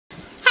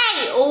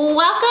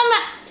Welcome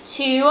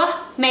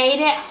to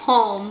Made at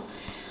Home.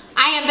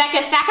 I am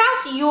Becca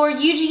Stackhouse, your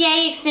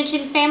UGA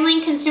Extension Family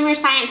and Consumer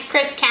Science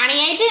Chris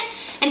County agent,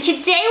 and today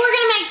we're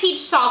going to make peach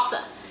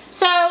salsa.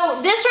 So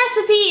this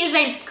recipe is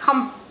a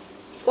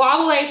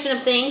compilation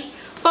of things,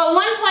 but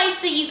one place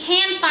that you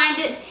can find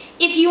it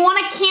if you want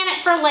to can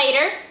it for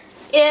later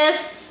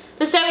is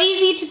the So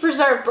Easy to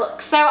Preserve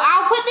book. So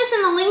I'll put this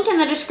in the link in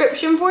the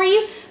description for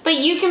you, but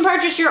you can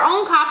purchase your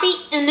own copy,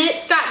 and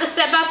it's got the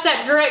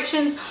step-by-step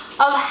directions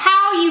of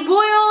how you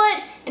boil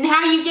it and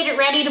how you get it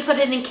ready to put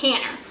it in a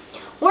canner.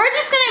 We're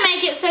just gonna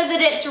make it so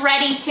that it's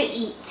ready to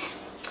eat.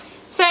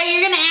 So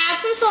you're gonna add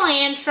some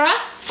cilantro.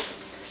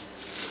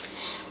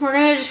 We're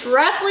gonna just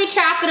roughly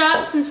chop it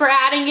up since we're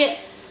adding it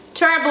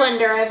to our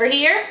blender over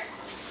here.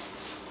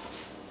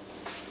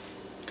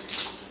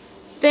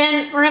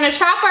 Then we're gonna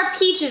chop our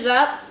peaches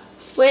up,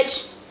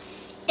 which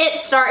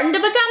it's starting to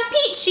become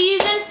peach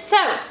season, so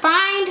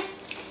find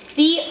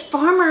the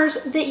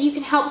farmers that you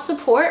can help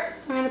support.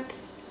 We're gonna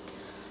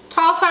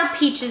toss our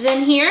peaches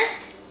in here.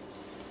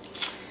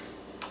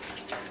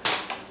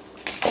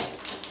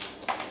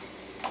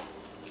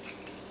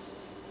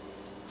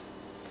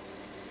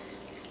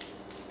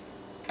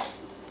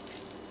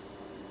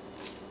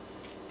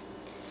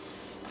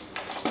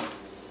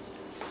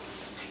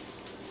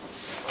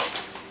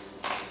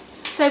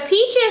 So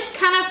peaches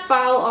kind of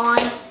fall on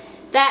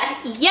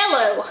that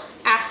yellow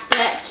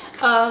aspect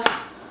of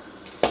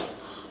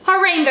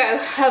our rainbow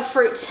of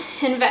fruits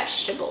and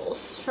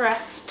vegetables for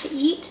us to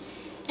eat.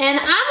 And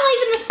I'm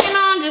leaving the skin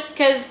on just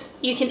because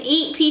you can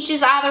eat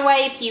peaches either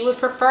way. If you would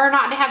prefer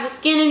not to have the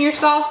skin in your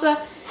salsa,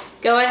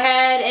 go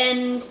ahead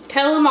and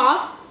peel them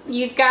off.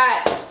 You've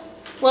got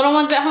little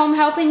ones at home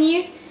helping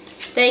you.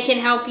 They can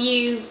help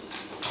you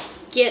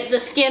get the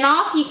skin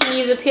off. You can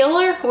use a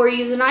peeler or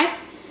use a knife.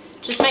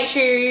 Just make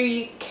sure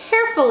you're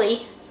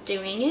carefully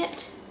doing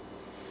it.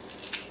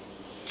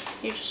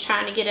 You're just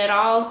trying to get it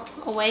all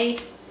away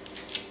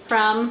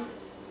from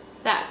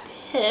that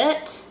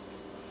pit.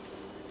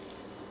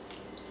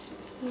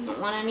 You don't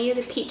want any of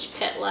the peach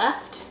pit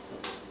left.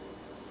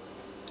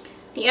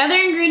 The other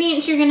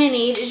ingredients you're gonna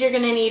need is you're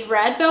gonna need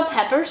red bell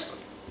peppers.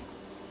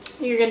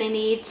 You're gonna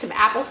need some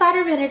apple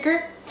cider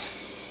vinegar.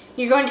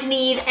 You're going to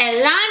need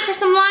a lime for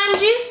some lime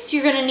juice.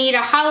 You're gonna need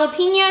a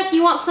jalapeno if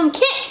you want some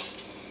kick.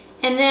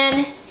 And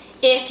then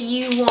if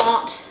you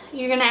want,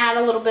 you're gonna add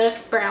a little bit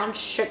of brown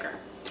sugar.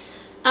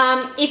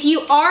 If you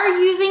are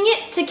using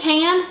it to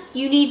can,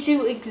 you need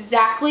to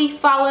exactly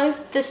follow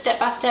the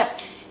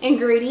step-by-step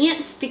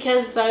ingredients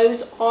because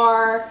those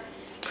are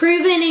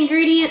proven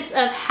ingredients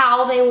of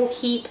how they will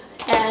keep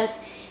as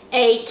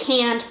a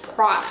canned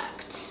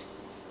product.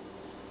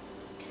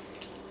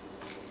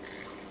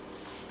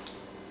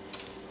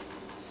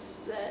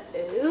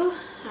 So,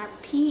 our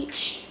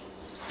peach.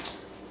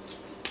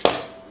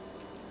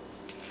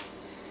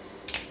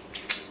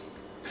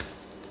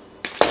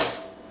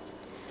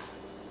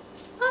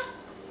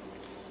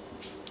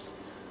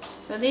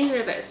 So these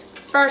are those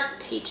first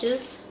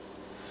peaches,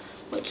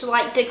 which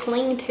like to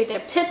cling to their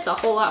pits a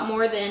whole lot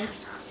more than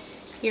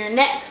your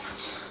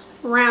next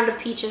round of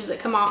peaches that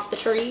come off the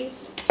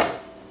trees.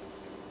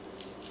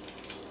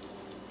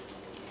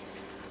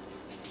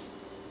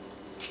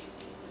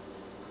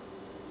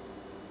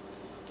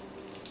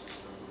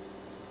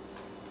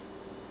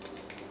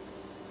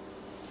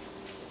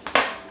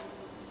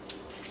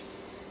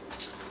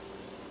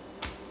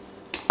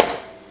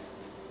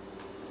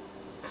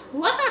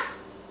 Voila!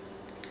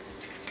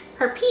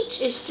 Her peach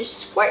is just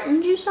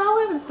squirting juice all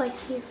over the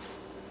place here.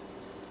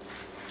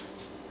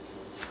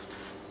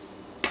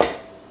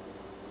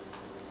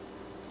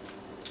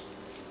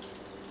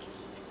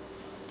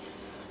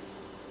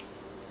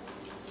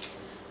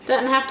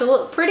 Doesn't have to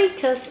look pretty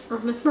because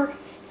remember,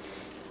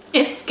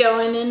 it's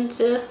going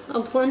into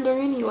a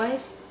blender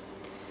anyways.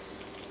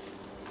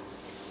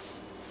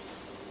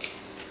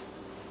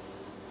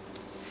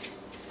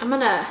 I'm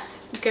gonna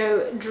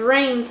go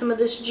drain some of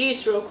this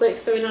juice real quick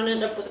so we don't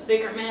end up with a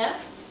bigger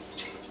mess.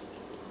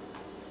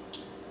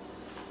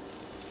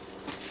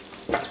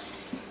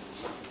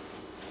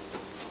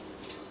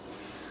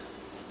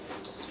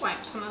 Just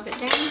wipe some of it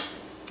down.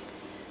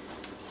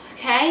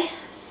 Okay,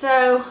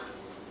 so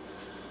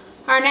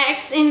our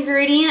next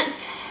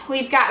ingredients,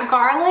 we've got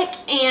garlic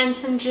and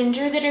some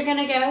ginger that are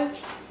gonna go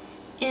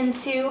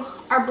into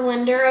our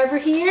blender over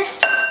here.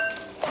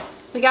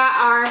 We got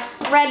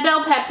our red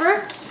bell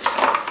pepper.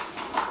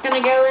 It's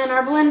gonna go in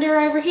our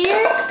blender over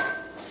here.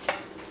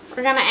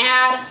 We're gonna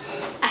add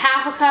a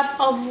half a cup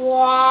of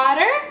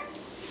water.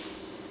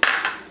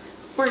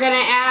 We're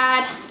gonna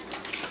add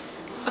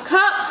a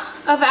cup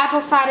of apple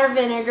cider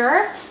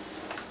vinegar.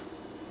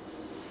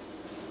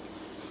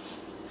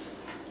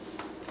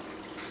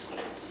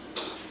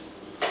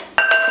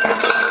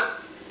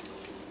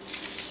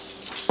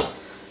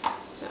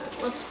 So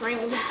let's bring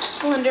the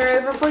blender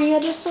over for you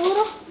just a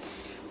little.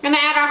 We're gonna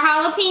add our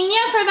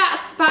jalapeno for that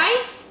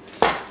spice.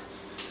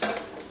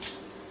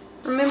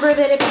 Remember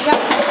that if you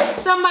got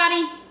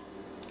somebody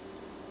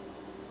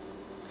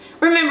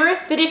Remember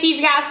that if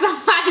you've got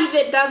somebody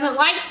that doesn't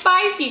like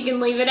spice, you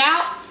can leave it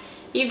out.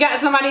 you've got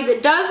somebody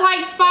that does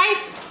like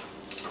spice,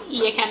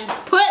 you can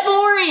put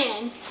more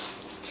in.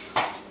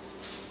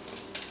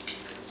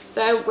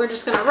 So we're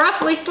just gonna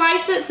roughly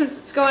slice it since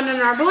it's going in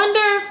our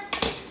blender.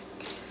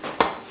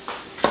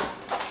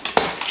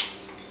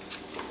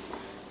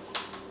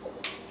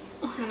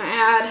 We're gonna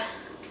add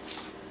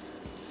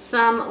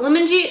some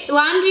lime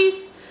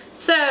juice.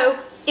 So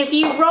if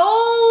you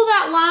roll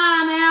that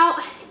lime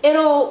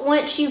out,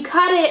 once you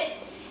cut it,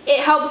 it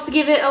helps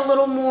give it a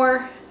little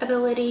more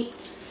ability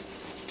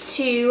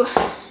to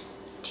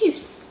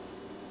juice.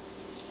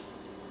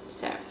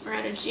 So we're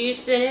gonna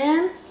juice it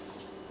in.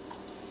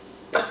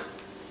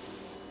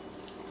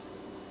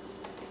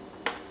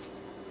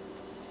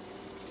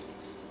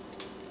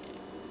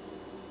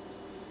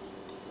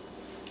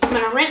 I'm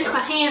gonna rinse my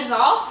hands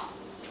off.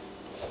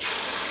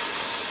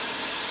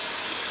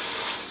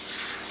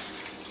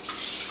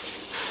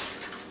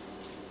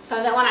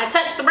 So that when I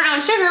touch the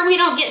brown sugar, we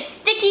don't get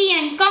sticky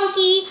and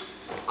gunky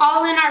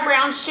all in our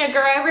brown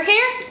sugar over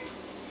here.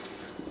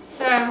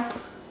 So I'm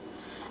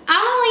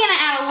only gonna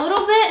add a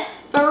little bit,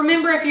 but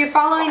remember, if you're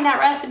following that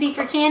recipe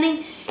for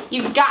canning,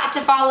 you've got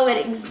to follow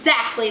it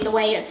exactly the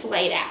way it's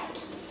laid out.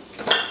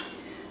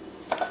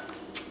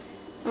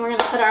 And we're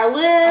gonna put our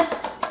lid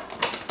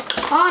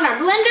on our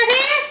blender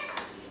here,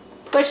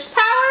 push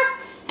power,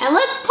 and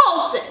let's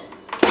pulse it.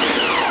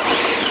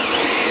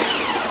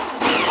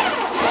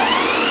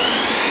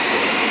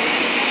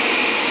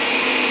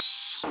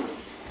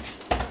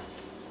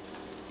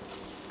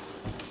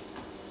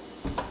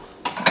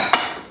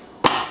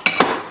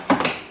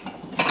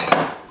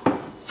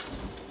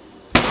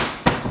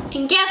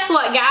 And guess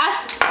what, guys?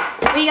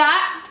 We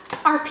got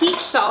our peach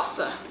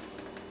salsa.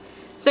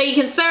 So you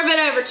can serve it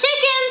over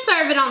chicken,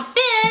 serve it on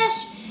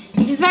fish,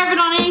 you can serve it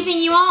on anything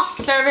you want.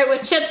 Serve it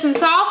with chips and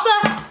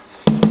salsa.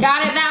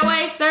 Got it that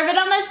way. Serve it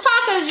on those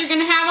tacos you're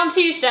gonna have on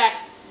Tuesday.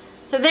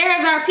 So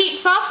there's our peach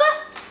salsa.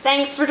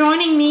 Thanks for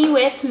joining me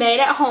with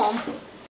Made at Home.